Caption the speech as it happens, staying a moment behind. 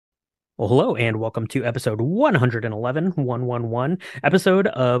Well, hello and welcome to episode 111 episode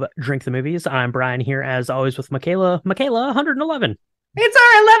of Drink the Movies. I'm Brian here as always with Michaela. Michaela, 111. It's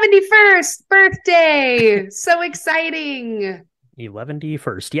our 111st birthday. So exciting. 11D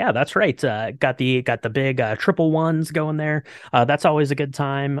first. Yeah, that's right. Got the big triple ones going there. That's always a good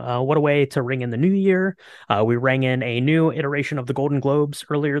time. What a way to ring in the new year. We rang in a new iteration of the Golden Globes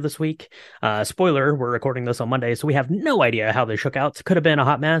earlier this week. Spoiler, we're recording this on Monday, so we have no idea how they shook out. Could have been a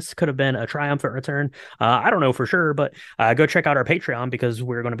hot mess, could have been a triumphant return. I don't know for sure, but go check out our Patreon because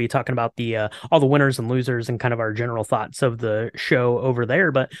we're going to be talking about the all the winners and losers and kind of our general thoughts of the show over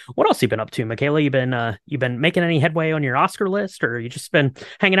there. But what else you been up to, Michaela? You been making any headway on your Oscar list, or you just been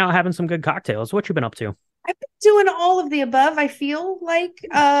hanging out having some good cocktails? What you been up to? I've been doing all of the above, I feel like.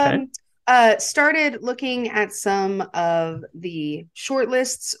 Okay. Started looking at some of the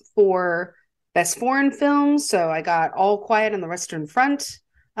shortlists for best foreign films. So I got All Quiet on the Western Front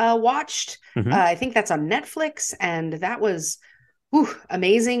watched. Hmm. I think that's on Netflix, and that was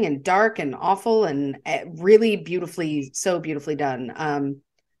amazing and dark and awful and really beautifully, so beautifully done.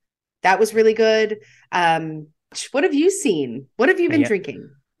 That was really good. What have you seen? What have you been Yeah. drinking?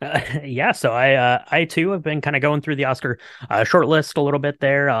 Yeah, so I too have been kind of going through the Oscar short list a little bit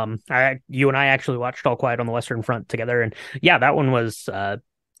there. You and I actually watched All Quiet on the Western Front together, and yeah, that one was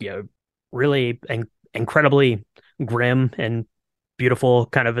you know, really incredibly grim and beautiful,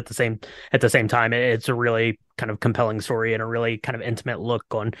 kind of at the same time. It's a really kind of compelling story and a really kind of intimate look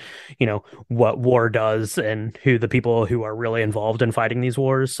on, what war does and who the people who are really involved in fighting these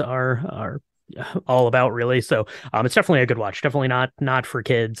wars are all about, really. So it's definitely a good watch. Definitely not for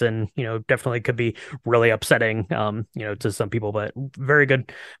kids, and definitely could be really upsetting, to some people. But very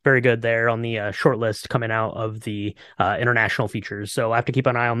good there on the short list coming out of the international features. So I have to keep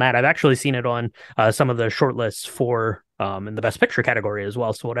an eye on that. I've actually seen it on some of the short lists for in the best picture category as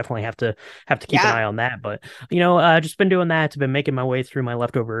well. So we'll definitely have to keep an Yeah. eye on that. But just been doing that. Been making my way through my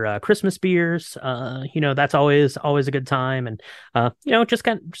leftover Christmas beers. That's always a good time. And just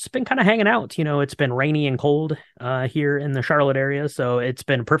been kind of hanging out. It's been rainy and cold here in the Charlotte area, so it's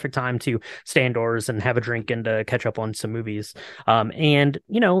been a perfect time to stay indoors and have a drink and to catch up on some movies. And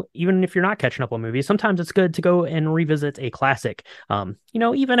even if you're not catching up on movies, sometimes it's good to go and revisit a classic.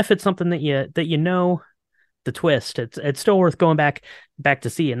 Even if it's something that the twist, it's still worth going back to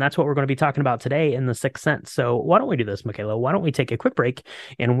see, and that's what we're going to be talking about today in The Sixth Sense. So why don't we do this, Michaela? Why don't we take a quick break,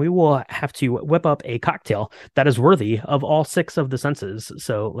 and we will have to whip up a cocktail that is worthy of all six of the senses.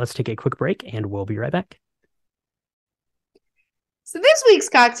 So let's take a quick break, and we'll be right back. So this week's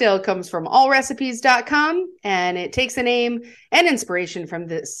cocktail comes from allrecipes.com, and it takes a name and inspiration from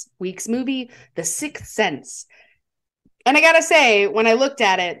this week's movie, The Sixth Sense. And I gotta say, when I looked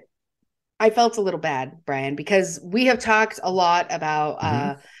at it, I felt a little bad, Brian, because we have talked a lot about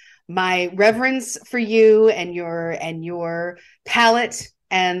Hmm. my reverence for you and your palate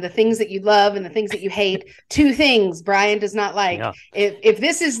and the things that you love and the things that you hate. Two things Brian does not like. Yeah. If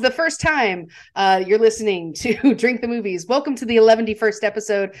this is the first time you're listening to Drink the Movies, welcome to the 111st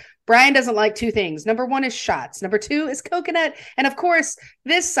episode. Brian doesn't like two things. Number one is shots. Number two is coconut. And of course,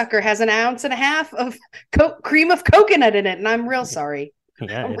 this sucker has an ounce and a half of cream of coconut in it. And I'm real sorry.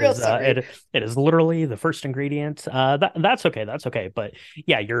 Yeah, I'm it real is. sorry. It is literally the first ingredient. That's okay. That's okay. But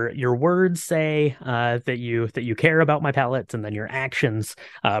yeah, your words say that you care about my palate, and then your actions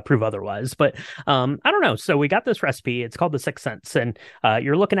prove otherwise. But I don't know. So we got this recipe. It's called the Sixth Sense, and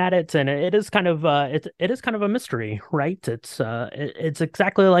you're looking at it, and it is kind of it is kind of a mystery, right? It's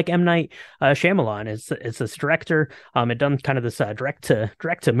exactly like M. Night Shyamalan. It's this director. It done kind of this direct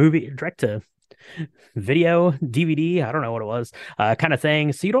to video DVD, I don't know what it was, kind of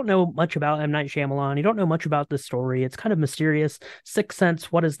thing. So you don't know much about M. Night Shyamalan. You don't know much about this story. It's kind of mysterious. Sixth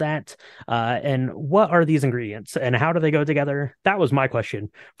Sense, what is that? And what are these ingredients and how do they go together? That was my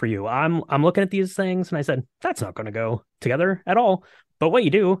question for you. I'm looking at these things and I said, that's not going to go together at all. But what you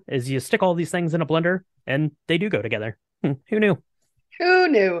do is you stick all these things in a blender and they do go together. Who knew? Who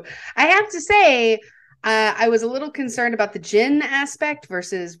knew? I have to say, I was a little concerned about the gin aspect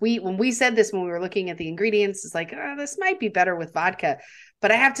versus when we said this when we were looking at the ingredients, it's like, oh, this might be better with vodka.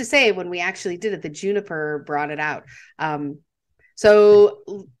 But I have to say, when we actually did it, the juniper brought it out. So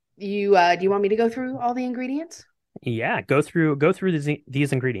you do you want me to go through all the ingredients? Yeah, go through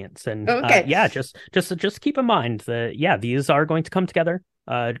these ingredients, and Okay. yeah, just keep in mind that yeah, these are going to come together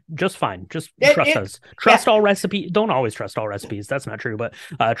just fine. Just It, trust it us. yeah. Trust all recipes. Don't always trust all recipes. That's not true, but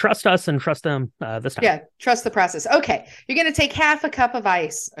trust us and trust them this time. Yeah, trust the process. Okay. You're going to take half a cup of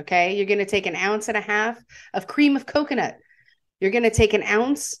ice. Okay. You're going to take an ounce and a half of cream of coconut. You're going to take an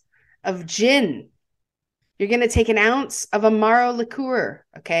ounce of gin. You're going to take an ounce of Amaro liqueur.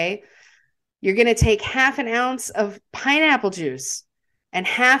 Okay. You're going to take half an ounce of pineapple juice and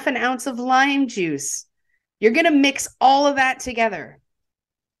half an ounce of lime juice. You're going to mix all of that together.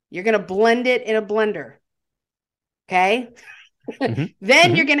 You're going to blend it in a blender. Okay. Mm-hmm. Then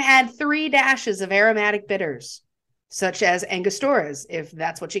Mm-hmm. you're going to add 3 dashes of aromatic bitters, such as Angostoras, if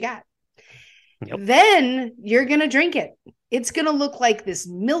that's what you got. Yep. Then you're going to drink it. It's going to look like this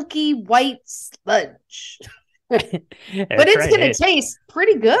milky white sludge, but That's it's right. going to taste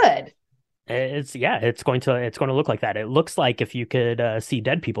pretty good. It's going to look like that. It looks like if you could see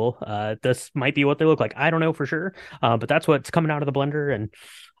dead people, this might be what they look like. I don't know for sure, but that's what's coming out of the blender.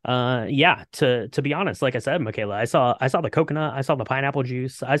 And yeah, to be honest, like I said, Michaela, I saw the coconut, I saw the pineapple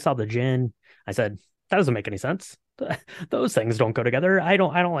juice, I saw the gin. I said that doesn't make any sense. Those things don't go together. I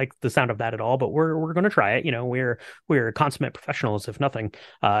don't like the sound of that at all. But we're going to try it. You know, we're consummate professionals, if nothing,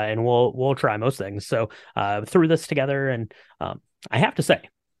 and we'll try most things. So threw this together, and I have to say,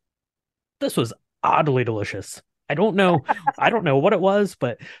 this was oddly delicious. I don't know what it was,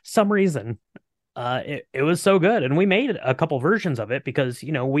 but some reason it was so good. And we made a couple versions of it because,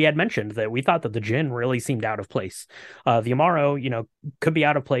 we had mentioned that we thought that the gin really seemed out of place. The Amaro, could be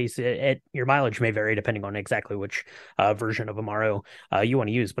out of place. Your mileage may vary depending on exactly which version of Amaro you want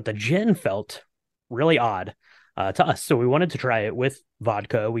to use, but the gin felt really odd to us. So we wanted to try it with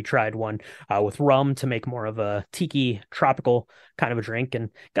vodka. We tried one with rum to make more of a tiki tropical kind of a drink. And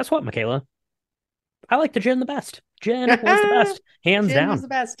guess what, Michaela? I like the gin the best. Gin was the best, hands Gin was down. the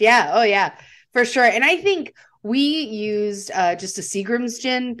best. Yeah. Oh, yeah, for sure. And I think we used just a Seagram's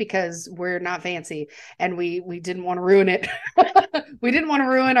gin because we're not fancy and we didn't want to ruin it. We didn't want to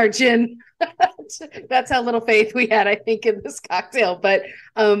ruin our gin. That's how little faith we had, I think, in this cocktail. But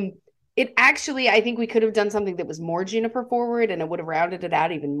it actually, I think we could have done something that was more juniper forward and it would have rounded it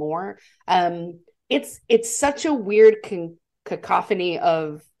out even more. It's such a weird cacophony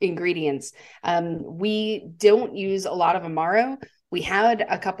of ingredients. We don't use a lot of Amaro. We had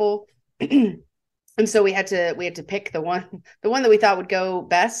a couple, and so we had to pick the one that we thought would go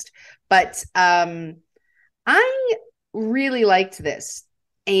best. But I really liked this,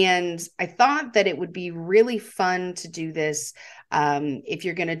 and I thought that it would be really fun to do this if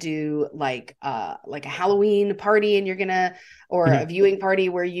you're gonna do like a Halloween party and or a Mhm. viewing party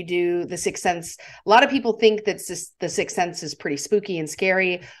where you do The Sixth Sense. A lot of people think that The Sixth Sense is pretty spooky and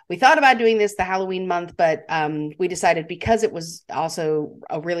scary. We thought about doing this the Halloween month, but we decided because it was also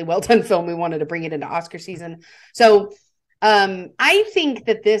a really well done film, we wanted to bring it into Oscar season. So I think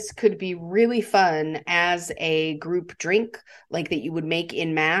that this could be really fun as a group drink, like that you would make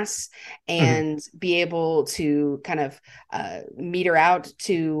in mass Mhm. and be able to kind of meter out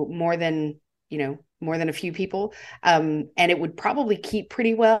to more than a few people. And it would probably keep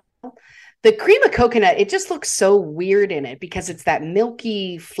pretty well. The cream of coconut, it just looks so weird in it because it's that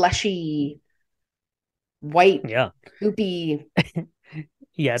milky, fleshy, white, Yeah. goopy.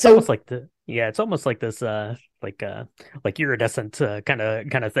 Yeah, So it's almost like this like iridescent kind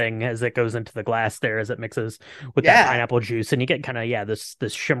of thing as it goes into the glass there as it mixes with that yeah, pineapple juice, and you get kind of,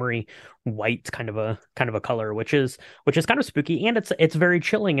 this shimmery white kind of a color, which is kind of spooky, and it's very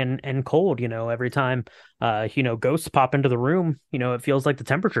chilling and cold, every time ghosts pop into the room, it feels like the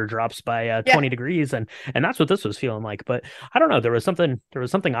temperature drops by yeah. 20 degrees, and that's what this was feeling like. But I don't know, there was something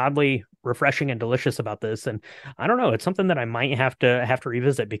oddly refreshing and delicious about this, and I don't know. It's something that I might have to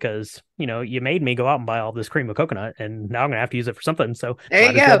revisit because, you made me go out and buy all this cream of coconut, and now I'm gonna have to use it for something. So There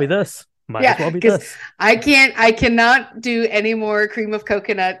might you as well be go. this. Might as Yeah, well be because this. I cannot do any more cream of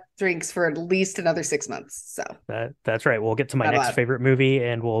coconut drinks for at least another 6 months. So That's right. We'll get to my not next allowed. favorite movie,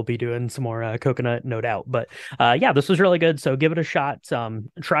 and we'll be doing some more coconut, no doubt. But yeah, this was really good. So give it a shot.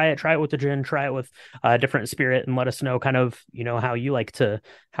 Try it with the gin. Try it with a different spirit, and let us know kind of how you like to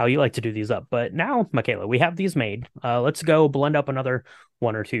do these up. But now, Michaela, we have these made. Let's go blend up another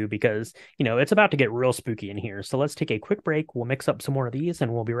one or two because it's about to get real spooky in here. So let's take a quick break. We'll mix up some more of these,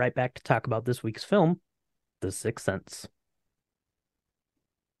 and we'll be right back to talk about this week's film, The Sixth Sense.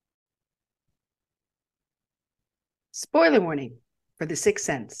 Spoiler warning for The Sixth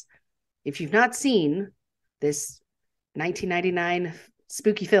Sense. If you've not seen this 1999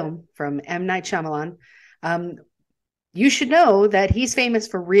 spooky film from M. Night Shyamalan, you should know that he's famous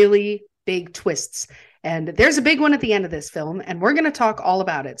for really big twists. And there's a big one at the end of this film, and we're going to talk all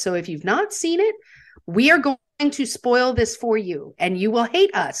about it. So if you've not seen it, we are going to spoil this for you, and you will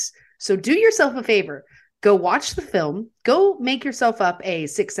hate us. So do yourself a favor. Go watch the film. Go make yourself up a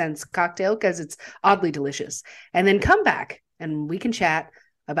Sixth Sense cocktail because it's oddly delicious. And then come back and we can chat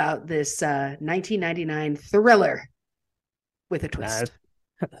about this 1999 thriller with a Uh, twist.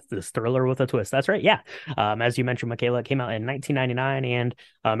 This thriller with a twist. That's right. Yeah. As you mentioned, Michaela, it came out in 1999.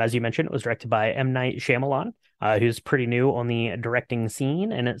 And as you mentioned, it was directed by M. Night Shyamalan, who's pretty new on the directing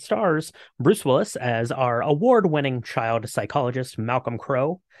scene. And it stars Bruce Willis as our award winning child psychologist, Malcolm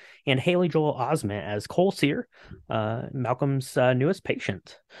Crowe, and Haley Joel Osment as Cole Sear, Malcolm's newest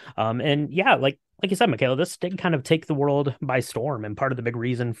patient. And yeah, like you said, Michaela, this did kind of take the world by storm. And part of the big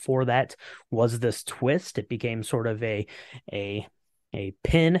reason for that was this twist. It became sort of a a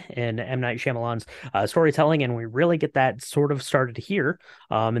pin in M. Night Shyamalan's storytelling, and we really get that sort of started here.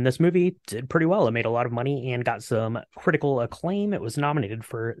 And this movie did pretty well. It made a lot of money and got some critical acclaim. It was nominated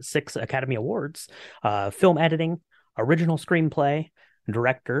for 6 Academy Awards: film editing, original screenplay,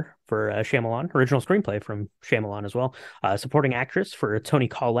 director for Shyamalan, original screenplay from Shyamalan as well, supporting actress for Toni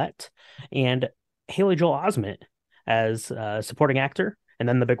Collette, and Haley Joel Osment as supporting actor. And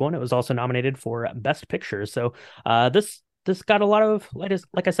then the big one, it was also nominated for Best Picture. So this got a lot of,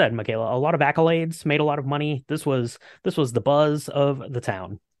 like I said, Michaela, a lot of accolades, made a lot of money. This was the buzz of the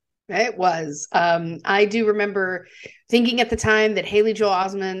town. It was. I do remember thinking at the time that Haley Joel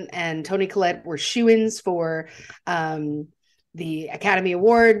Osment and Toni Collette were shoo-ins for the Academy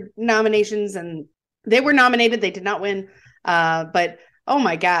Award nominations, and they were nominated. They did not win. But oh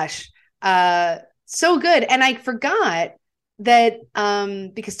my gosh, so good. And I forgot that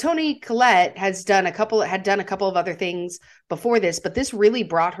because Toni Collette had done a couple of other things before this, but this really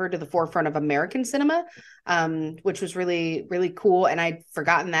brought her to the forefront of American cinema, which was really, really cool. And I'd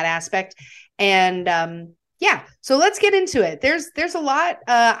forgotten that aspect. And yeah, so let's get into it. There's a lot.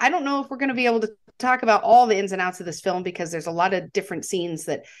 I don't know if we're going to be able to talk about all the ins and outs of this film, because there's a lot of different scenes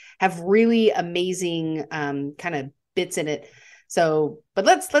that have really amazing kind of bits in it. So, but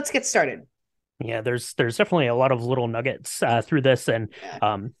let's get started. Yeah, there's definitely a lot of little nuggets through this, and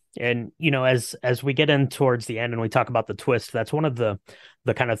as we get in towards the end and we talk about the twist, that's one of the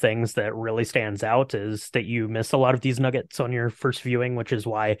kind of things that really stands out, is that you miss a lot of these nuggets on your first viewing, which is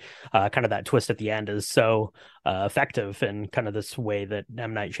why kind of that twist at the end is so effective in kind of this way that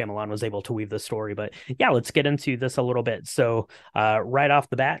M. Night Shyamalan was able to weave the story. But yeah, let's get into this a little bit. So right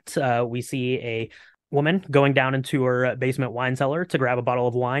off the bat, we see a woman going down into her basement wine cellar to grab a bottle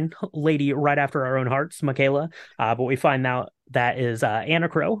of wine. Lady right after our own hearts, Michaela. But we find out that is Anna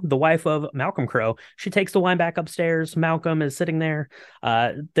Crowe, the wife of Malcolm Crowe. She takes the wine back upstairs. Malcolm is sitting there.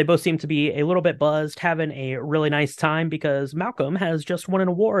 They both seem to be a little bit buzzed, having a really nice time, because Malcolm has just won an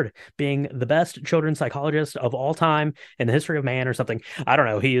award, being the best children's psychologist of all time in the history of man or something. I don't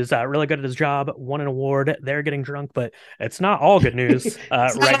know. He is really good at his job, won an award. They're getting drunk, but it's not all good news It's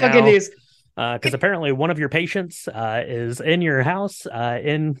right not all now. good news. Because apparently one of your patients is in your house,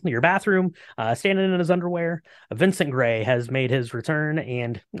 in your bathroom, standing in his underwear. Vincent Gray has made his return,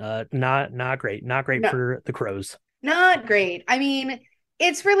 and not great No, for the Crows. not great. I mean,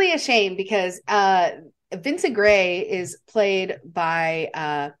 it's really a shame because Vincent Gray is played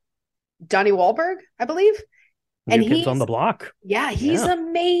by Donnie Wahlberg, I believe. And New Kids on the Block. he's Yeah.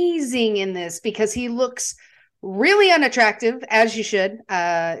 amazing in this because he looks really unattractive, as you should.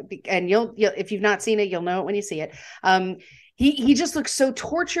 And you'll if you've not seen it, you'll know it when you see it. He just looks so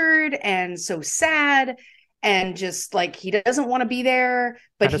tortured and so sad, and just like he doesn't want to be there,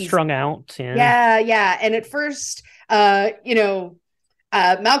 but Kind of he's strung out. Yeah. yeah. And at first, Malcolm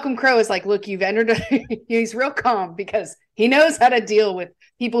Crowe is like, look, you've entered. He's real calm because he knows how to deal with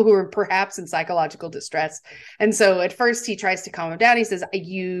people who are perhaps in psychological distress. And so at first he tries to calm him down. He says,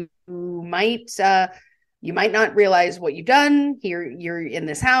 you might not realize what you've done here. You're in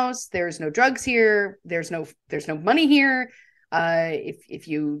this house. There's no drugs here. There's no money here. If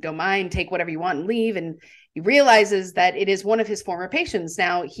you don't mind, take whatever you want and leave. And he realizes that it is one of his former patients.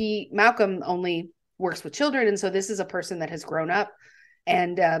 Now Malcolm only works with children. And so this is a person that has grown up,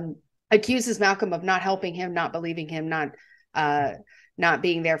 and accuses Malcolm of not helping him, not believing him, not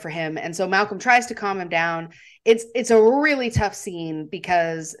being there for him. And so Malcolm tries to calm him down. It's a really tough scene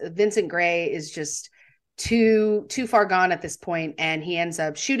because Vincent Gray is just too far gone at this point, and he ends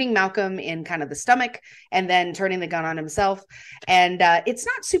up shooting Malcolm in kind of the stomach and then turning the gun on himself. And it's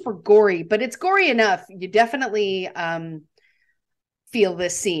not super gory, but it's gory enough. You definitely feel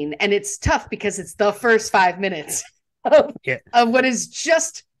this scene, and it's tough because it's the first 5 minutes of what is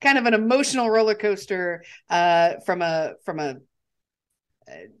just kind of an emotional roller coaster from a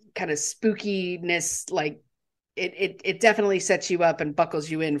kind of spookiness. Like it definitely sets you up and buckles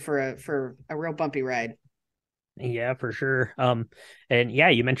you in for a real bumpy ride. Yeah, for sure. And yeah,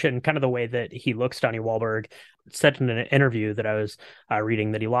 you mentioned kind of the way that he looks. Donnie Wahlberg said in an interview that I was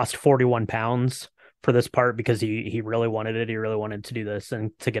reading that he lost 41 pounds for this part because he really wanted it. He really wanted to do this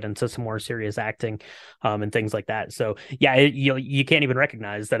and to get into some more serious acting, and things like that. So yeah, you can't even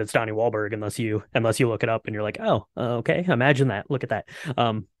recognize that it's Donnie Wahlberg unless you look it up and you're like, oh, okay, imagine that. Look at that.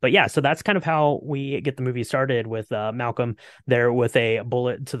 But yeah, so that's kind of how we get the movie started with Malcolm there with a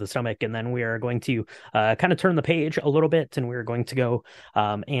bullet to the stomach, and then we are going to kind of turn the page a little bit, and we're going to go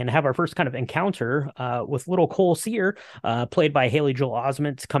and have our first kind of encounter with little Cole Sear, played by Haley Joel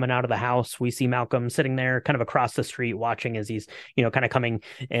Osment, coming out of the house. We see Malcolm sitting there kind of across the street watching as he's, kind of coming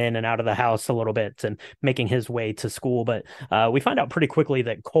in and out of the house a little bit and making his way to school. But we find out pretty quickly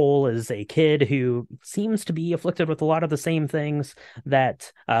that Cole is a kid who seems to be afflicted with a lot of the same things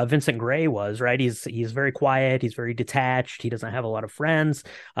that Vincent Gray was, right? He's very quiet. He's very detached. He doesn't have a lot of friends,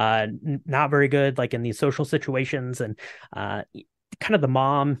 not very good, like in these social situations. And kind of the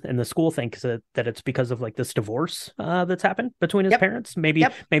mom and the school thinks that it's because of like this divorce that's happened between his parents. Maybe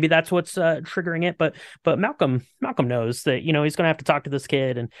that's what's triggering it. But Malcolm knows that he's going to have to talk to this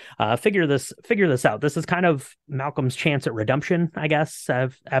kid and figure this out. This is kind of Malcolm's chance at redemption, I guess.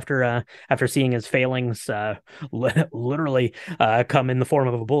 After seeing his failings literally come in the form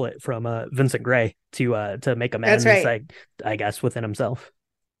of a bullet from Vincent Gray to make amends. That's right. I guess within himself.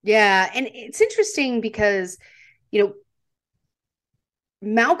 Yeah, and it's interesting because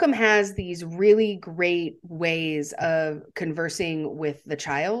Malcolm has these really great ways of conversing with the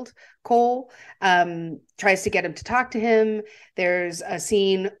child. Cole tries to get him to talk to him. There's a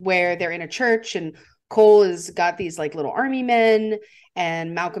scene where they're in a church and Cole has got these like little army men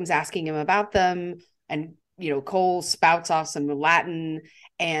and Malcolm's asking him about them. And, Cole spouts off some Latin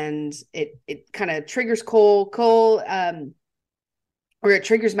and it kind of triggers Cole, or it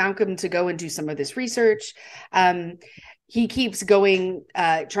triggers Malcolm to go and do some of this research. He keeps going,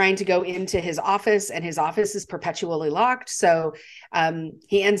 trying to go into his office, and his office is perpetually locked. So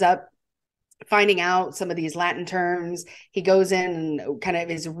he ends up finding out some of these Latin terms. He goes in and kind of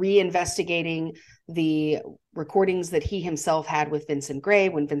is reinvestigating the recordings that he himself had with Vincent Gray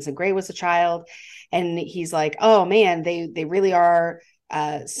when Vincent Gray was a child. And he's like, oh man, they really are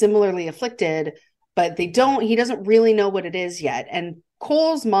similarly afflicted, but he doesn't really know what it is yet. And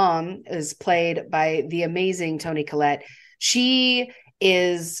Cole's mom is played by the amazing Toni Collette. She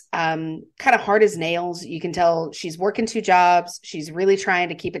is kind of hard as nails. You can tell she's working two jobs. She's really trying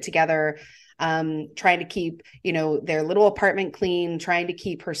to keep it together, trying to keep, their little apartment clean, trying to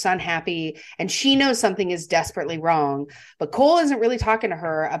keep her son happy. And she knows something is desperately wrong, but Cole isn't really talking to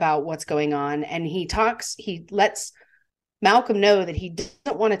her about what's going on. And he lets Malcolm know that he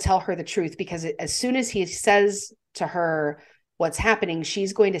doesn't want to tell her the truth because as soon as he says to her what's happening,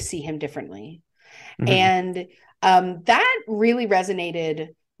 she's going to see him differently. Mm-hmm. And that really resonated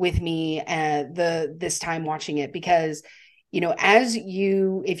with me this time watching it because,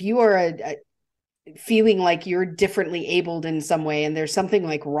 if you are feeling like you're differently abled in some way and there's something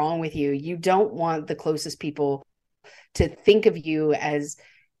like wrong with you, you don't want the closest people to think of you as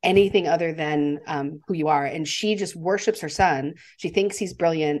anything other than who you are. And she just worships her son. She thinks he's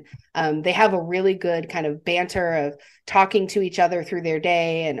brilliant. They have a really good kind of banter of talking to each other through their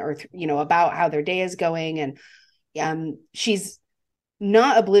day or about how their day is going. And she's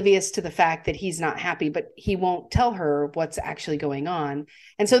not oblivious to the fact that he's not happy, but he won't tell her what's actually going on.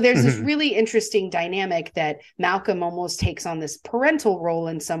 And so there's this really interesting dynamic that Malcolm almost takes on this parental role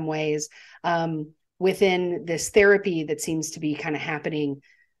in some ways within this therapy that seems to be kind of happening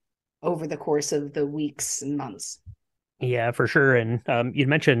over the course of the weeks and months. Yeah, for sure. And you'd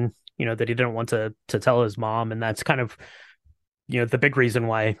mentioned, that he didn't want to tell his mom. And that's kind of, the big reason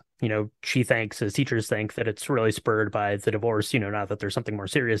why, his teachers think that it's really spurred by the divorce, not that there's something more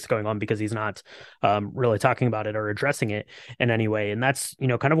serious going on because he's not really talking about it or addressing it in any way. And that's,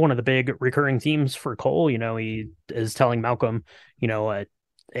 kind of one of the big recurring themes for Cole. He is telling Malcolm,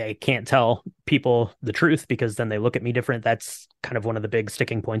 I can't tell people the truth because then they look at me different. That's kind of one of the big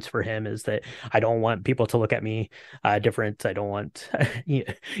sticking points for him is that I don't want people to look at me different. I don't want,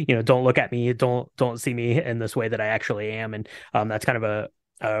 don't look at me. Don't see me in this way that I actually am. And that's kind of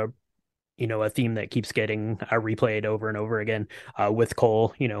a theme that keeps getting replayed over and over again with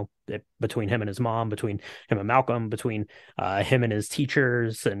Cole, between him and his mom, between him and Malcolm, between him and his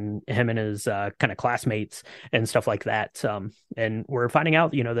teachers and him and his kind of classmates and stuff like that. And we're finding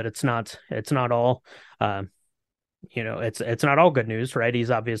out, that it's not all, it's not all good news, right?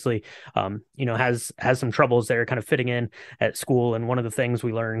 He's obviously, has some troubles there kind of fitting in at school. And one of the things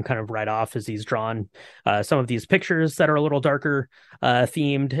we learn kind of right off is he's drawn some of these pictures that are a little darker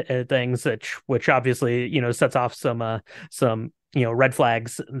themed things, which obviously, sets off some red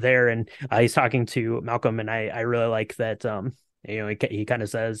flags there. And he's talking to Malcolm, and I really like that He kind of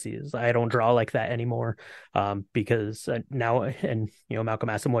says I don't draw like that anymore, because now, and Malcolm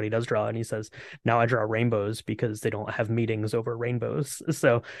asks him what he does draw, and he says, now I draw rainbows because they don't have meetings over rainbows.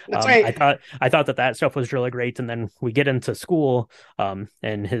 So That's right. I thought that stuff was really great, and then we get into school,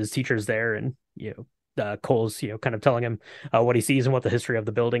 and his teacher's there, and Cole's kind of telling him what he sees and what the history of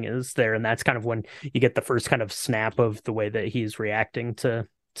the building is there, and that's kind of when you get the first kind of snap of the way that he's reacting to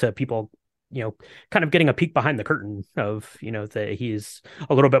people, kind of getting a peek behind the curtain of, that he's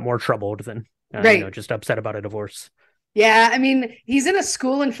a little bit more troubled than, Right. just upset about a divorce. Yeah, I mean, he's in a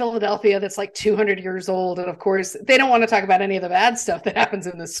school in Philadelphia that's like 200 years old, and of course, they don't want to talk about any of the bad stuff that happens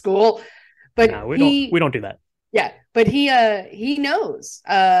in the school. But No, we he, don't do that. yeah, but he knows.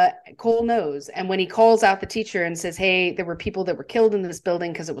 Cole knows, and when he calls out the teacher and says, "Hey, there were people that were killed in this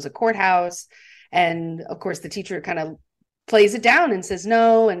building because it was a courthouse," and of course, the teacher kind of plays it down and says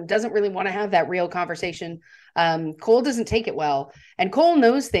no, and doesn't really want to have that real conversation. Cole doesn't take it well, and Cole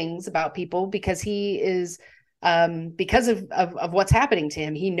knows things about people because he is because of what's happening to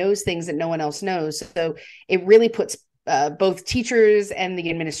him. He knows things that no one else knows. So it really puts both teachers and the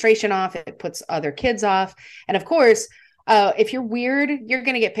administration off. It puts other kids off. And of course, if you're weird, you're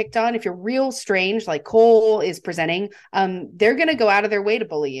going to get picked on. If you're real strange, like Cole is presenting, they're going to go out of their way to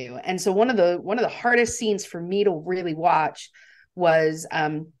bully you. And so one of the hardest scenes for me to really watch was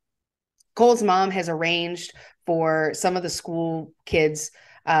Cole's mom has arranged for some of the school kids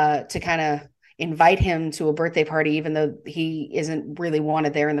to kind of invite him to a birthday party, even though he isn't really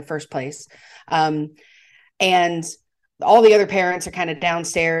wanted there in the first place. And all the other parents are kind of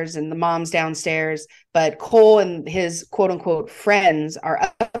downstairs and the mom's downstairs, but Cole and his quote unquote friends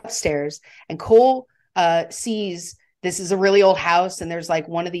are upstairs. And Cole sees this is a really old house, and there's like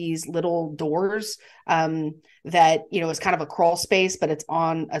one of these little doors that is kind of a crawl space, but it's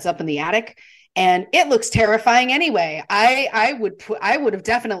up in the attic. And it looks terrifying anyway. I would have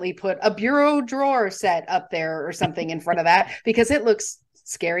definitely put a bureau drawer set up there or something in front of that because it looks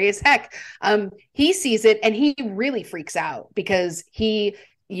scary as heck. He sees it and he really freaks out because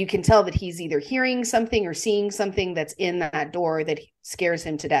you can tell that he's either hearing something or seeing something that's in that door that scares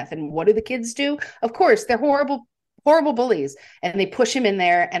him to death. And what do the kids do? Of course, they're horrible bullies, and they push him in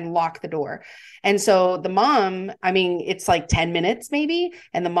there and lock the door. And so the mom, I mean, it's like 10 minutes maybe,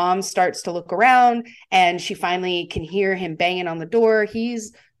 and the mom starts to look around and she finally can hear him banging on the door.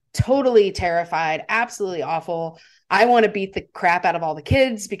 He's totally terrified, absolutely awful. I want to beat the crap out of all the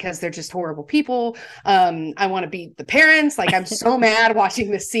kids because they're just horrible people. I want to beat the parents. Like, I'm so mad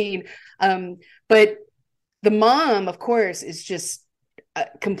watching this scene. But the mom, of course, is just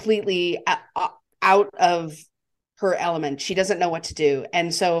completely out of her element. She doesn't know what to do.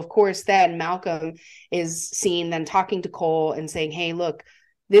 And so, of course, then Malcolm is seen then talking to Cole and saying, hey, look,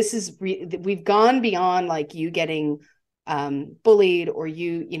 we've gone beyond like you getting bullied, or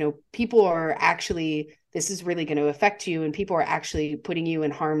people are actually, this is really going to affect you, and people are actually putting you in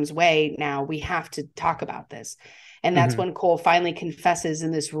harm's way. Now we have to talk about this. And that's when Cole finally confesses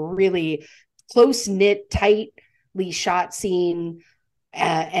in this really close-knit, tightly shot scene.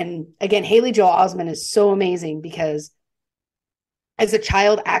 And again, Haley Joel Osment is so amazing because as a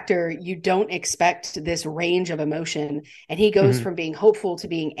child actor, you don't expect this range of emotion. And he goes from being hopeful to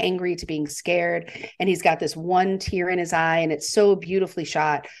being angry to being scared. And he's got this one tear in his eye. And it's so beautifully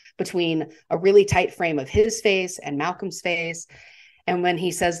shot between a really tight frame of his face and Malcolm's face. And when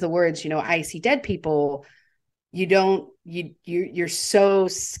he says the words, I see dead people, you're so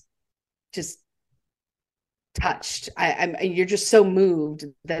just touched. You're just so moved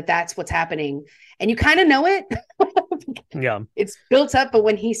that that's what's happening. And you kind of know it. Yeah. It's built up, but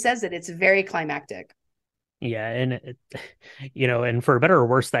when he says it, it's very climactic. Yeah, and and for better or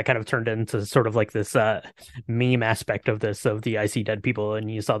worse, that kind of turned into sort of like this meme aspect of the I See Dead People, and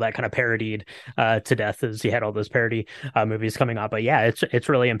you saw that kind of parodied to death as you had all those parody movies coming out. But yeah, it's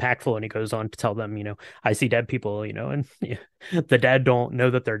really impactful, and he goes on to tell them, I see dead people, and the dead don't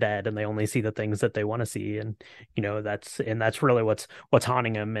know that they're dead, and they only see the things that they want to see, and that's really what's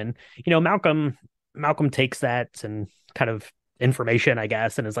haunting him. And Malcolm takes that and kind of information, I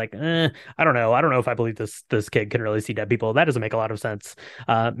guess, and is like, I don't know if I believe this kid can really see dead people. That doesn't make a lot of sense.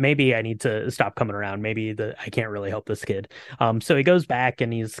 Maybe I need to stop coming around. Maybe I can't really help this kid. So he goes back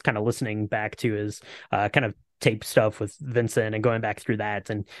and he's kind of listening back to his kind of tape stuff with Vincent and going back through that.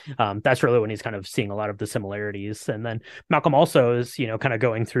 And that's really when he's kind of seeing a lot of the similarities. And then Malcolm also is, kind of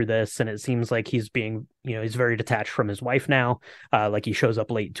going through this, and it seems like he's being, he's very detached from his wife now. Like he shows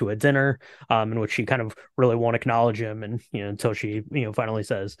up late to a dinner, in which she kind of really won't acknowledge him. And, until she, finally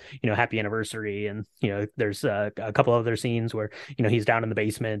says, happy anniversary. And, there's a couple other scenes where, he's down in the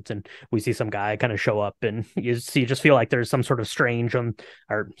basement and we see some guy kind of show up, and you just feel like there's some sort of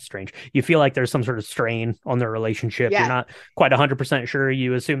you feel like there's some sort of strain on their relationship. You're Yeah. not quite 100% sure.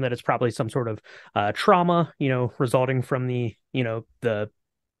 You assume that it's probably some sort of trauma, resulting from the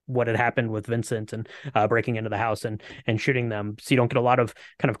what had happened with Vincent and breaking into the house and shooting them. So you don't get a lot of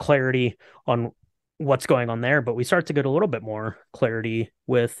kind of clarity on what's going on there, but we start to get a little bit more clarity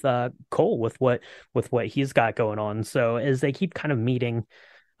with Cole, with what he's got going on. So as they keep kind of meeting,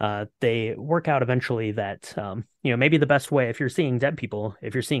 they work out eventually that maybe the best way, if you're seeing dead people,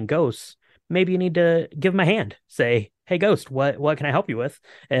 if you're seeing ghosts, maybe you need to give them a hand. Say, hey, ghost, what can I help you with?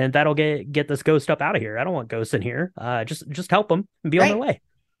 And that'll get this ghost up out of here. I don't want ghosts in here. Just help them and be on their Right. way.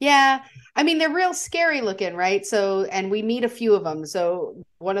 Yeah. I mean, they're real scary looking, right? So, and we meet a few of them. So,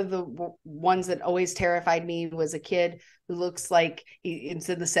 one of the ones that always terrified me was a kid who looks like it's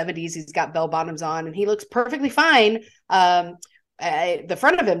in the 70s. He's got bell bottoms on and he looks perfectly fine. The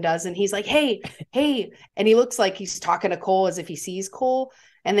front of him does. And he's like, hey. And he looks like he's talking to Cole as if he sees Cole.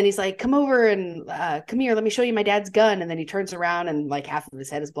 And then he's like, come over and come here. Let me show you my dad's gun. And then he turns around and like half of his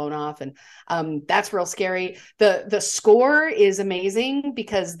head is blown off. And that's real scary. The score is amazing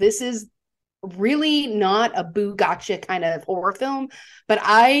because this is really not a boo gotcha kind of horror film, but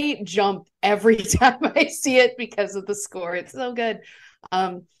I jump every time I see it because of the score. It's so good.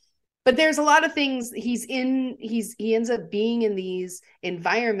 But there's a lot of things he ends up being in these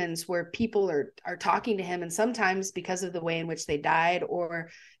environments where people are talking to him, and sometimes because of the way in which they died or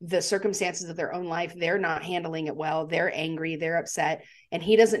the circumstances of their own life, they're not handling it well. They're angry, they're upset, and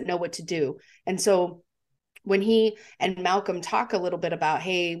he doesn't know what to do. And so when he and Malcolm talk a little bit about,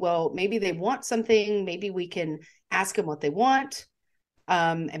 hey, well, maybe they want something, maybe we can ask them what they want.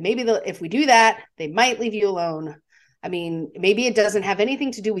 And maybe if we do that, they might leave you alone. I mean, maybe it doesn't have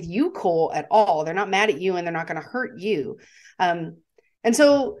anything to do with you, Cole, at all. They're not mad at you and they're not going to hurt you. And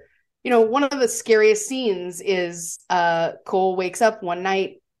so, one of the scariest scenes is Cole wakes up one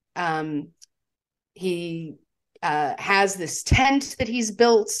night. He has this tent that he's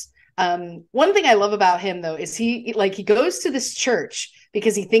built. One thing I love about him, though, is he goes to this church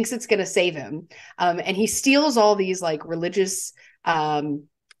because he thinks it's going to save him. And he steals all these like religious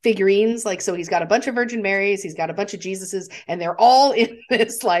figurines. Like, so he's got a bunch of Virgin Marys, he's got a bunch of Jesuses, and they're all in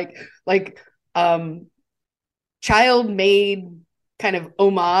this like child made kind of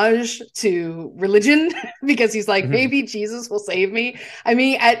homage to religion because he's like, maybe Jesus will save me. I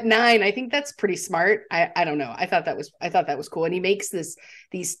mean, at 9, I think that's pretty smart. I don't know. I thought that was cool. And he makes this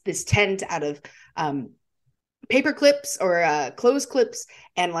tent out of paper clips or clothes clips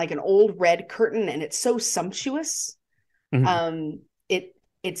and like an old red curtain, and it's so sumptuous.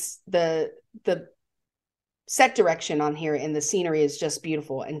 It's the set direction on here and the scenery is just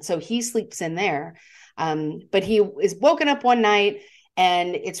beautiful. And so he sleeps in there. But he is woken up one night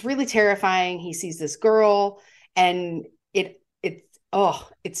and it's really terrifying. He sees this girl and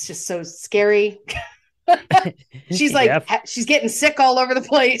it's just so scary. She's like, she's getting sick all over the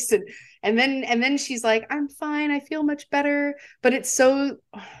place. And then she's like, I'm fine. I feel much better. But it's so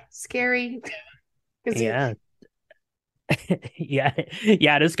scary. Yeah. Yeah,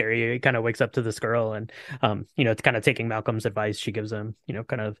 it is scary. He kind of wakes up to this girl, and it's kind of taking Malcolm's advice. She gives him,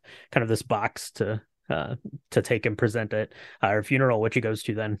 kind of this box to take and present at her funeral, which he goes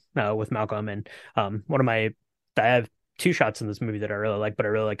to then with Malcolm. And I have 2 shots in this movie that I really like, but I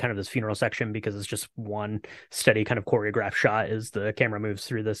really like kind of this funeral section because it's just one steady kind of choreographed shot as the camera moves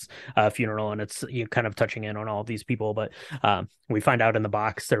through this funeral, and it's kind of touching in on all of these people. But we find out in the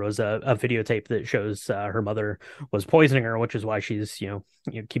box there was a videotape that shows her mother was poisoning her, which is why she's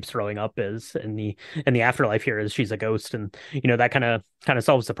keeps throwing up as in the afterlife here as she's a ghost. And that kind of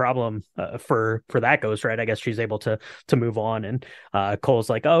solves the problem for that ghost, right? I guess she's able to move on. And Cole's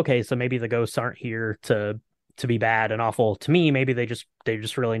like, oh, okay, so maybe the ghosts aren't here to be bad and awful to me. Maybe they just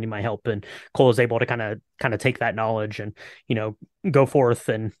really need my help. And Cole is able to kind of take that knowledge and go forth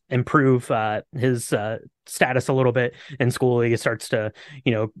and improve his status a little bit in school. He starts to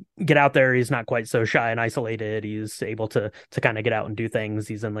get out there. He's not quite so shy and isolated. He's able to kind of get out and do things.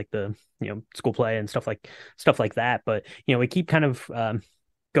 He's in like the school play and stuff like that. But we keep kind of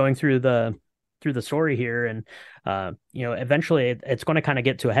going through the story here, and eventually it's going to kind of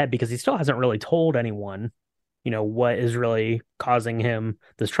get to a head because he still hasn't really told anyone what is really causing him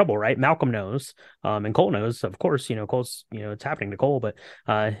this trouble, right? Malcolm knows, and Cole knows, of course, Cole's, it's happening to Cole, but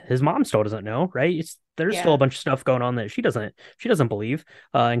his mom still doesn't know, right? There's still a Yeah. bunch of stuff going on that she doesn't believe,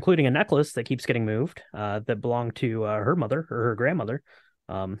 including a necklace that keeps getting moved, that belonged to her mother or her grandmother.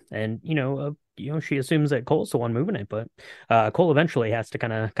 And she assumes that Cole's the one moving it, but Cole eventually has to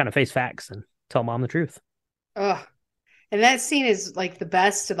kind of face facts and tell mom the truth. Oh, and that scene is like the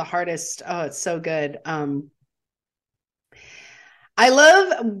best to the hardest. Oh, it's so good. I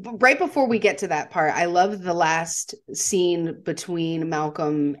love right before we get to that part, I love the last scene between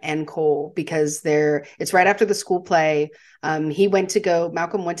Malcolm and Cole because it's right after the school play.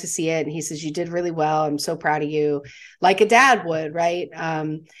 Malcolm went to see it and he says, "You did really well. I'm so proud of you," like a dad would, right?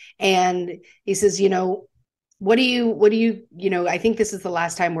 And he says, what do you, I think this is the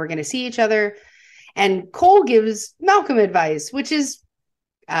last time we're going to see each other. And Cole gives Malcolm advice, which is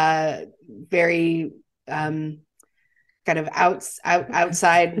very kind of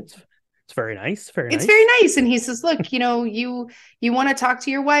outside. It's very nice, very It's nice. very nice. And he says, "Look, you want to talk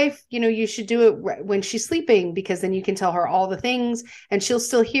to your wife, you should do it when she's sleeping, because then you can tell her all the things and she'll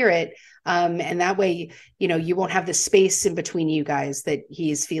still hear it. And that way, you won't have the space in between you guys that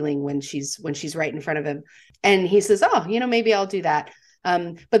he's feeling when she's right in front of him." And he says, "Oh, maybe I'll do that."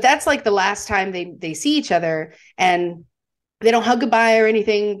 But that's like the last time they see each other, and they don't hug goodbye or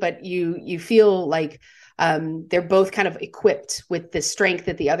anything, but you feel like they're both kind of equipped with the strength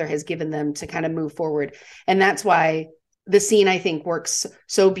that the other has given them to kind of move forward. And that's why the scene, I think, works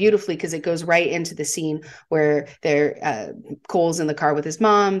so beautifully, because it goes right into the scene where Cole's in the car with his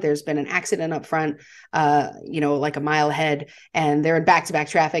mom. There's been an accident up front, like a mile ahead, and they're in back-to-back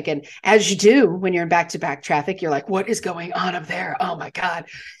traffic. And as you do when you're in back-to-back traffic, you're like, what is going on up there? Oh my God.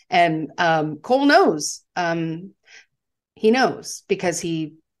 And Cole knows. He knows because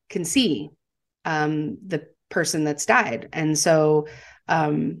he can see the person that's died. And so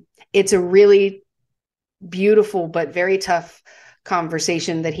it's a really beautiful but very tough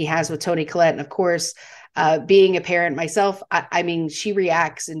conversation that he has with Toni Collette. And of course, being a parent myself, I mean, she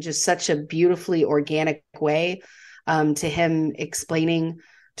reacts in just such a beautifully organic way to him explaining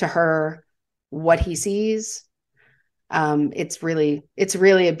to her what he sees. It's really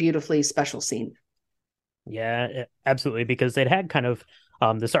a beautifully special scene. Yeah, absolutely. Because they'd had kind of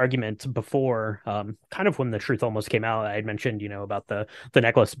this argument before, kind of when the truth almost came out. I had mentioned, about the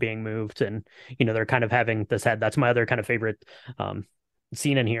necklace being moved, and they're kind of having this head. That's my other kind of favorite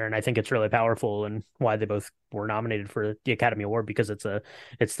scene in here, and I think it's really powerful and why they both were nominated for the Academy Award, because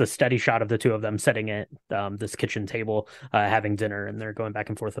it's the steady shot of the two of them sitting at this kitchen table, having dinner, and they're going back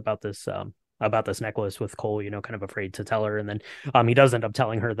and forth about this necklace, with Cole, kind of afraid to tell her. And then he does end up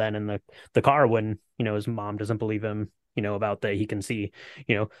telling her then in the car, when, his mom doesn't believe him, about that he can see,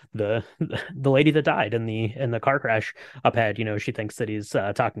 the lady that died in the car crash up ahead. She thinks that he's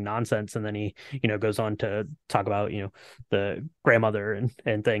talking nonsense. And then he, goes on to talk about, the grandmother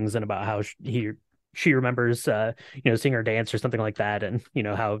and things, and about how she remembers, seeing her dance or something like that. And,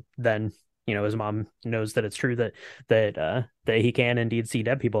 how then, his mom knows that it's true that he can indeed see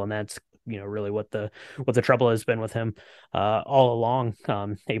dead people. And that's, really what the trouble has been with him all along,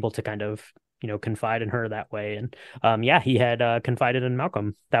 able to kind of confide in her that way. And yeah, he had confided in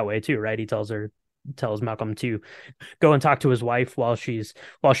Malcolm that way too, right? He tells Malcolm to go and talk to his wife while she's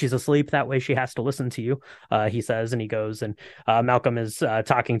asleep. That way she has to listen to you, he says. And he goes, and Malcolm is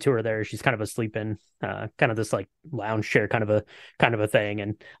talking to her there. She's kind of asleep in kind of this like lounge chair kind of a thing.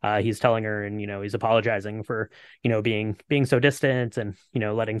 And he's telling her, and he's apologizing for being so distant, and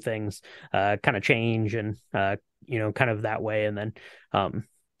letting things kind of change, and kind of that way. And then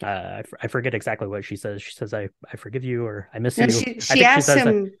I forget exactly what she says. She says, I forgive you, or I miss No, you. she I she think she asks says that.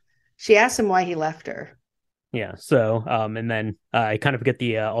 him she asks him why he left her. Yeah. So, and then I kind of get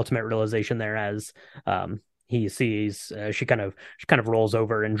the ultimate realization there, as he sees she kind of rolls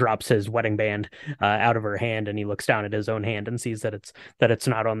over and drops his wedding band out of her hand, and he looks down at his own hand and sees that it's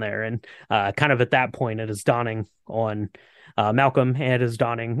not on there. And kind of at that point, it is dawning on Malcolm, and it is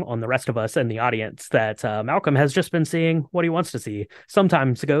dawning on the rest of us in the audience, that Malcolm has just been seeing what he wants to see.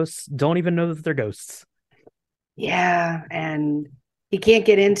 Sometimes ghosts don't even know that they're ghosts. Yeah, and he can't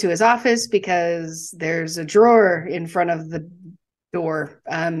get into his office because there's a drawer in front of the door.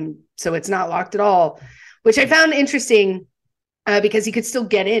 So it's not locked at all, which I found interesting, because he could still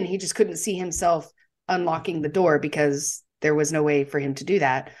get in. He just couldn't see himself unlocking the door because there was no way for him to do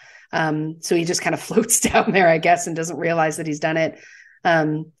that. So he just kind of floats down there, I guess, and doesn't realize that he's done it.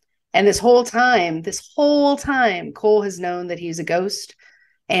 And this whole time, Cole has known that he's a ghost.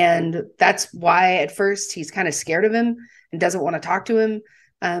 And that's why at first he's kind of scared of him and doesn't want to talk to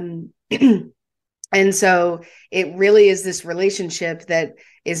him. And so it really is this relationship that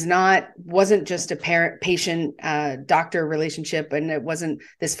wasn't just a parent patient doctor relationship, and it wasn't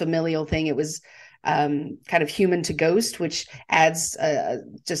this familial thing. It was kind of human to ghost, which adds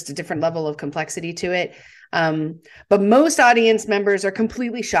just a different level of complexity to it. But most audience members are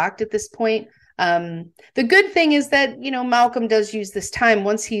completely shocked at this point. The good thing is that, Malcolm does use this time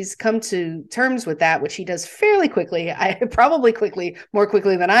once he's come to terms with that, which he does fairly quickly. More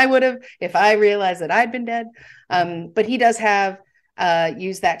quickly than I would have if I realized that I'd been dead. But he does have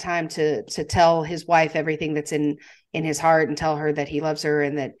used that time to tell his wife everything that's in his heart, and tell her that he loves her,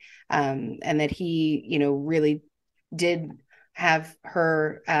 and that he, really did have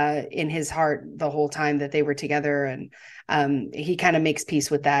her in his heart the whole time that they were together. And he kind of makes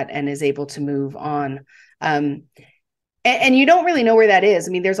peace with that and is able to move on. And you don't really know where that is.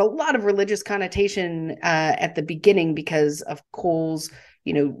 I mean, there's a lot of religious connotation at the beginning because of Cole's,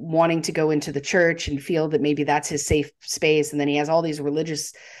 wanting to go into the church and feel that maybe that's his safe space. And then he has all these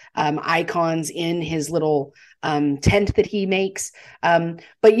religious icons in his little tent that he makes.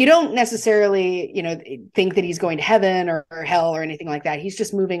 But you don't necessarily, think that he's going to heaven or hell or anything like that. He's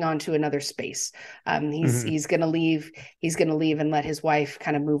just moving on to another space. He's going to leave. He's going to leave and let his wife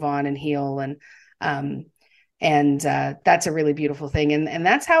kind of move on and heal. And that's a really beautiful thing. And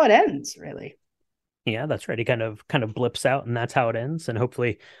that's how it ends, really. Yeah, that's right. He kind of blips out, and that's how it ends. And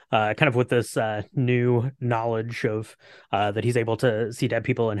hopefully, kind of with this new knowledge of that he's able to see dead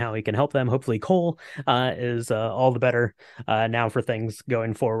people and how he can help them. Hopefully, Cole is all the better now for things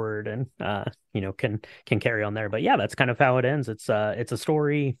going forward, and can carry on there. But yeah, that's kind of how it ends. It's a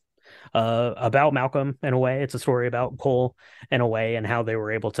story about Malcolm in a way. It's a story about Cole in a way, and how they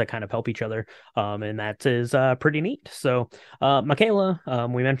were able to kind of help each other. And that is pretty neat. So, Michaela,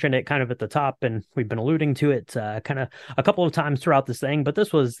 we mentioned it kind of at the top, and we've been alluding to it kind of a couple of times throughout this thing. But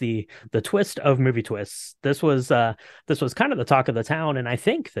this was the twist of movie twists. This was kind of the talk of the town, and I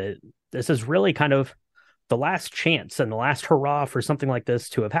think that this is really kind of the last chance and the last hurrah for something like this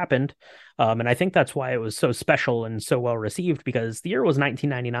to have happened. And I think that's why it was so special and so well received, because the year was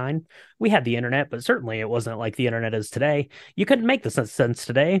 1999. We had the internet, but certainly it wasn't like the internet is today. You couldn't make this sense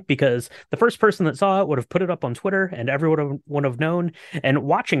today, because the first person that saw it would have put it up on Twitter and everyone would have known. And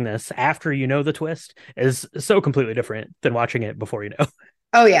watching this after you know the twist is so completely different than watching it before you know.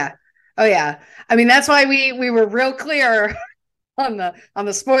 Oh yeah. Oh yeah. I mean, that's why we were real clear on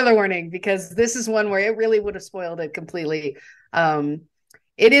the spoiler warning, because this is one where it really would have spoiled it completely.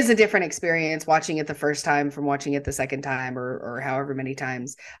 It is a different experience watching it the first time from watching it the second time, or however many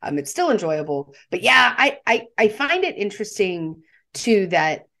times. It's still enjoyable, but yeah, I find it interesting too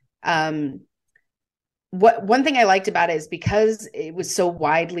that one thing I liked about it is because it was so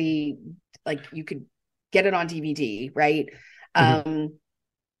widely, like, you could get it on DVD, right? Mm-hmm.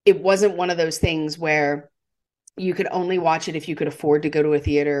 It wasn't one of those things where you could only watch it if you could afford to go to a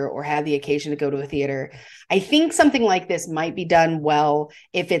theater or have the occasion to go to a theater. I think something like this might be done well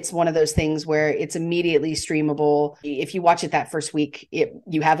if it's one of those things where it's immediately streamable. If you watch it that first week,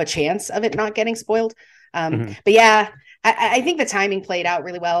 you have a chance of it not getting spoiled. But yeah, I think the timing played out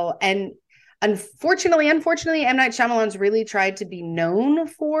really well. And unfortunately, M. Night Shyamalan's really tried to be known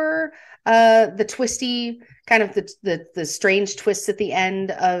for the twisty, kind of the strange twists at the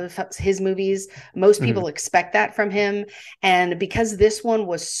end of his movies. Most people expect that from him. And because this one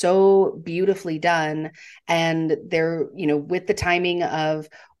was so beautifully done, and there, with the timing of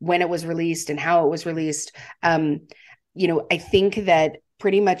when it was released and how it was released, I think that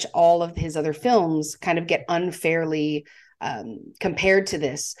pretty much all of his other films kind of get unfairly compared to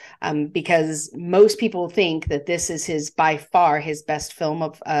this, because most people think that this is by far his best film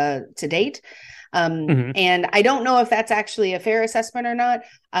of to date. And I don't know if that's actually a fair assessment or not,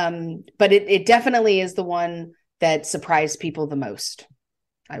 but it definitely is the one that surprised people the most,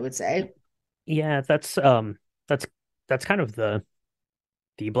 I would say. Yeah, that's kind of the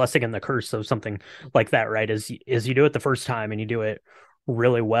blessing and the curse of something like that, right? Is you do it the first time and you do it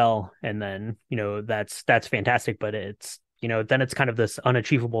really well, and then that's fantastic, but it's then it's kind of this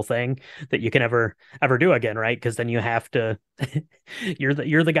unachievable thing that you can ever do again, right? Because then you have to you're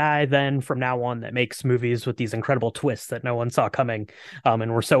the guy then from now on that makes movies with these incredible twists that no one saw coming,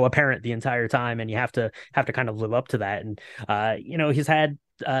 and were so apparent the entire time, and you have to kind of live up to that. And he's had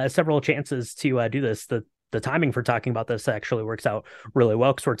several chances to do this. The timing for talking about this actually works out really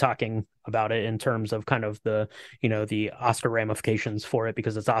well, because we're talking about it in terms of kind of the Oscar ramifications for it,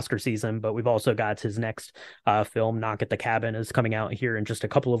 because it's Oscar season. But we've also got his next film, Knock at the Cabin, is coming out here in just a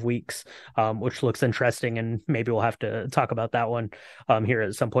couple of weeks, which looks interesting, and maybe we'll have to talk about that one here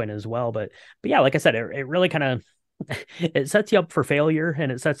at some point as well. But yeah, like I said, it really kind of it sets you up for failure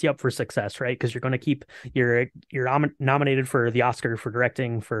and it sets you up for success, right? Because you're going to keep you're nominated for the Oscar for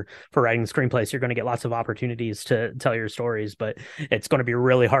directing, for writing the screenplay, so you're going to get lots of opportunities to tell your stories, but it's going to be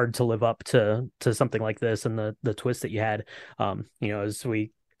really hard to live up to something like this and the twist that you had. As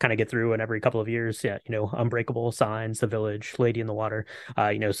we kind of get through and every couple of years, yeah, Unbreakable, Signs, The Village, Lady in the Water,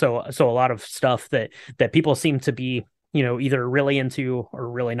 so a lot of stuff that people seem to be, either really into or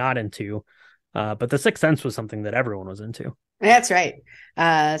really not into. But The Sixth Sense was something that everyone was into. That's right.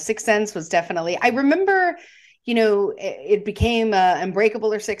 Sixth Sense was definitely, I remember, it became a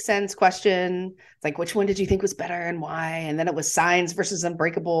Unbreakable or Sixth Sense question. It's like, which one did you think was better and why? And then it was Signs versus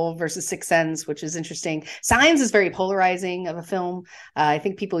Unbreakable versus Sixth Sense, which is interesting. Signs is very polarizing of a film. I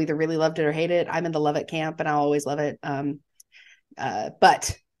think people either really loved it or hate it. I'm in the love it camp and I'll always love it.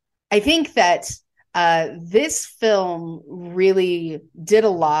 But I think that this film really did a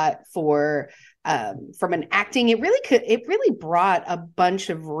lot for from an acting. It really brought a bunch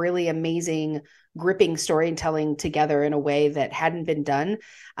of really amazing, gripping storytelling together in a way that hadn't been done.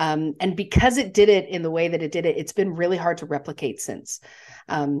 And because it did it in the way that it did it, it's been really hard to replicate since.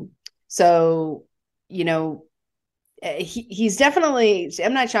 So, he's definitely,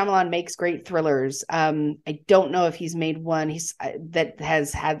 M. Night Shyamalan makes great thrillers. I don't know if he's made one that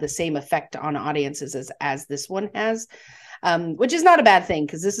has had the same effect on audiences as this one has, which is not a bad thing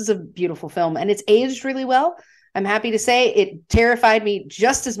because this is a beautiful film and it's aged really well. I'm happy to say it terrified me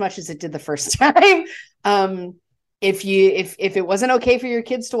just as much as it did the first time. If it wasn't okay for your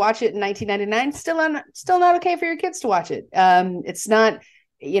kids to watch it in 1999, still not okay for your kids to watch it. It's not.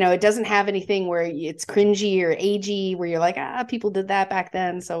 It doesn't have anything where it's cringy or agey where you're like, people did that back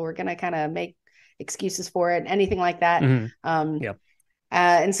then, so we're going to kind of make excuses for it, anything like that. Mm-hmm.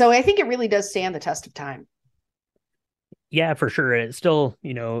 And so I think it really does stand the test of time. Yeah, for sure. It still,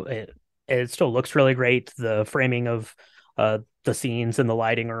 it still looks really great. The framing of the scenes and the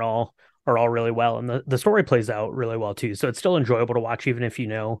lighting are all really well, and the story plays out really well too. So it's still enjoyable to watch even if you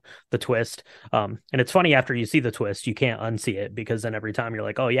know the twist. And it's funny, after you see the twist, you can't unsee it because then every time you're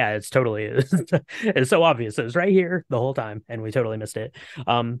like, oh yeah, it's totally it's so obvious. It was right here the whole time and we totally missed it.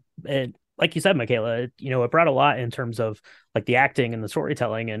 And like you said, Michaela, it brought a lot in terms of like the acting and the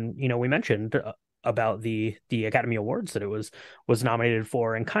storytelling. And we mentioned about the Academy Awards that it was nominated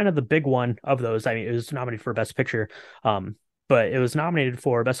for, and kind of the big one of those. I mean, it was nominated for Best Picture, but it was nominated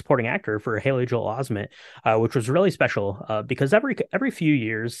for Best Supporting Actor for Haley Joel Osment, which was really special because every few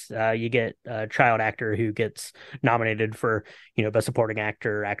years you get a child actor who gets nominated for Best Supporting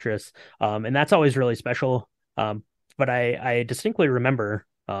Actor or Actress, and that's always really special. But I distinctly remember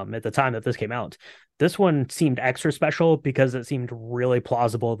at the time that this came out, this one seemed extra special because it seemed really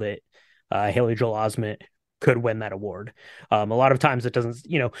plausible that Haley Joel Osment could win that award. A lot of times it doesn't,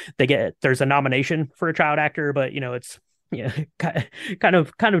 there's a nomination for a child actor, but it's kind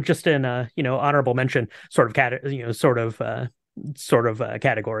of just in honorable mention sort of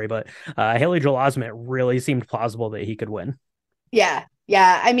category. But Haley Joel Osment really seemed plausible that he could win. Yeah.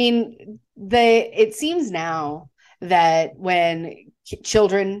 I mean, it seems now that when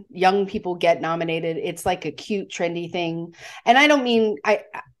young people get nominated, it's like a cute, trendy thing. And I don't mean,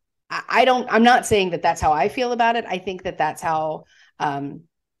 I'm not saying that that's how I feel about it. I think that that's how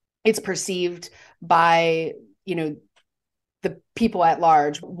it's perceived by, the people at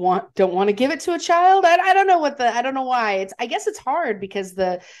large don't want to give it to a child. I don't know I don't know why. I guess it's hard because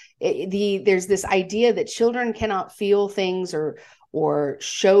there's this idea that children cannot feel things or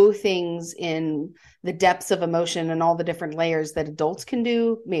show things in the depths of emotion and all the different layers that adults can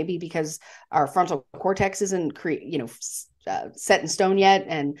do, maybe because our frontal cortex isn't set in stone yet,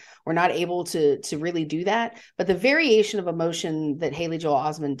 and we're not able to really do that. But the variation of emotion that Haley Joel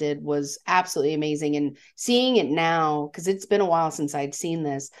Osment did was absolutely amazing. And seeing it now, because it's been a while since I'd seen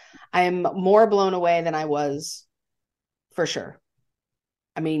this, I am more blown away than I was, for sure.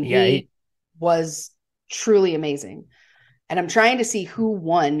 I mean, he was truly amazing. And I'm trying to see who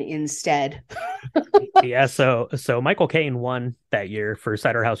won instead. Yeah, so Michael Caine won that year for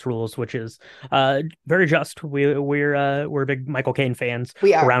Cider House Rules, which is very just. We're big Michael Caine fans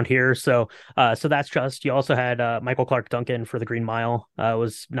around here, so that's just. You also had Michael Clark Duncan for The Green Mile,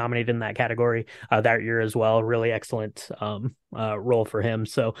 was nominated in that category that year as well. Really excellent role for him.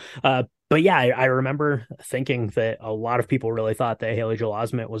 So but yeah, I remember thinking that a lot of people really thought that Haley Joel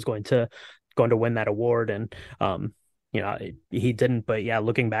Osment was going to win that award, and he didn't. But yeah,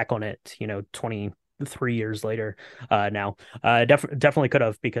 looking back on it, 23 years later now, definitely could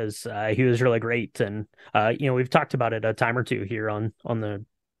have, because he was really great. And we've talked about it a time or two here on the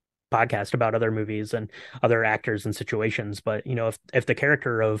podcast about other movies and other actors and situations. But if the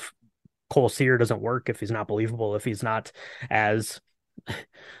character of Cole Sear doesn't work, if he's not believable, if he's not as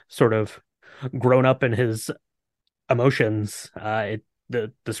sort of grown up in his emotions, the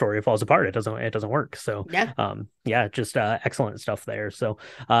story falls apart. It doesn't work. So Yeah. yeah, just excellent stuff there. So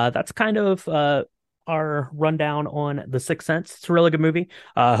that's kind of our rundown on The Sixth Sense. It's a really good movie.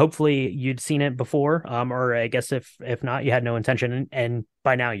 Hopefully you'd seen it before, or I guess if not, you had no intention, and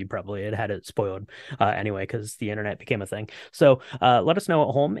by now you probably had it spoiled anyway, because the internet became a thing. So let us know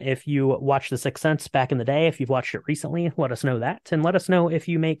at home if you watched The Sixth Sense back in the day. If you've watched it recently, let us know that, and let us know if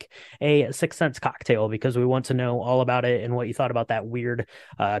you make a Sixth Sense cocktail, because we want to know all about it and what you thought about that weird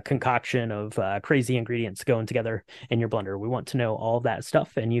concoction of crazy ingredients going together in your blender. We want to know all of that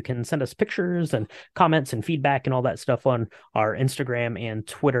stuff, and you can send us pictures and comments and feedback and all that stuff on our Instagram and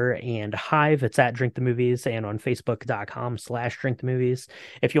Twitter and Hive. It's at Drink the Movies, and on Facebook.com/Drink the Movies.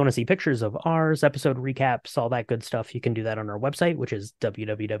 If you want to see pictures of ours, episode recaps, all that good stuff, you can do that on our website, which is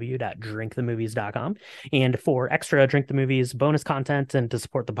www.drinkthemovies.com. And for extra Drink the Movies bonus content and to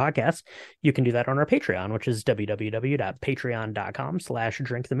support the podcast, you can do that on our Patreon, which is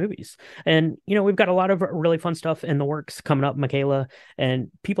www.patreon.com/Drink the Movies. And, we've got a lot of really fun stuff in the works coming up, Michaela, and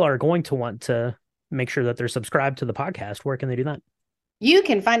people are going to want to make sure that they're subscribed to the podcast. Where can they do that? You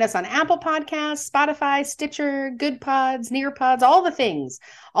can find us on Apple Podcasts, Spotify, Stitcher, Good Pods, Nearpods, all the things,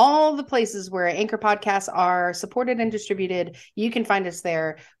 all the places where Anchor podcasts are supported and distributed. You can find us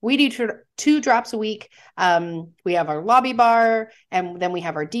there. We do 2 drops a week. We have our lobby bar, and then we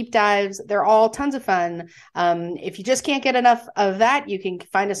have our deep dives. They're all tons of fun. If you just can't get enough of that, you can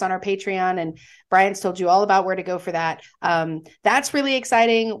find us on our Patreon, and Brian's told you all about where to go for that. That's really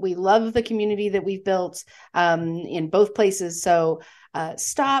exciting. We love the community that we've built in both places. So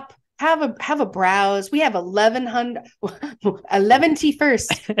stop, have a browse. We have 11th. We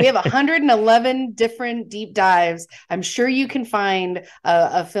have 111 different deep dives. I'm sure you can find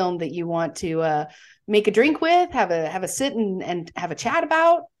a film that you want to make a drink with, have a sit and have a chat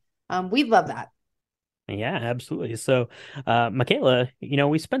about. We'd love that. Yeah, absolutely. So, Michaela,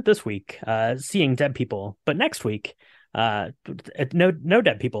 we spent this week seeing dead people, but next week, no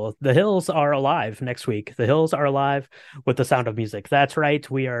dead people. The hills are alive next week. The hills are alive with The Sound of Music. That's right.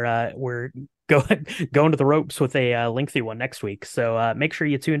 We're going to the ropes with a lengthy one next week. So make sure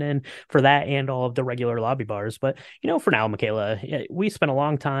you tune in for that and all of the regular lobby bars. But for now, Michaela, we spent a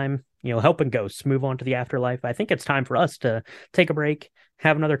long time helping ghosts move on to the afterlife. I think it's time for us to take a break,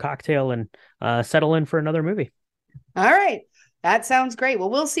 have another cocktail, and settle in for another movie. All right. That sounds great. Well,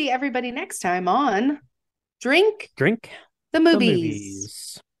 we'll see everybody next time on Drink the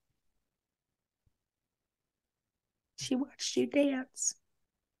Movies. She watched you dance,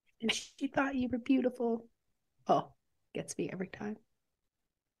 and she thought you were beautiful. Oh, gets me every time.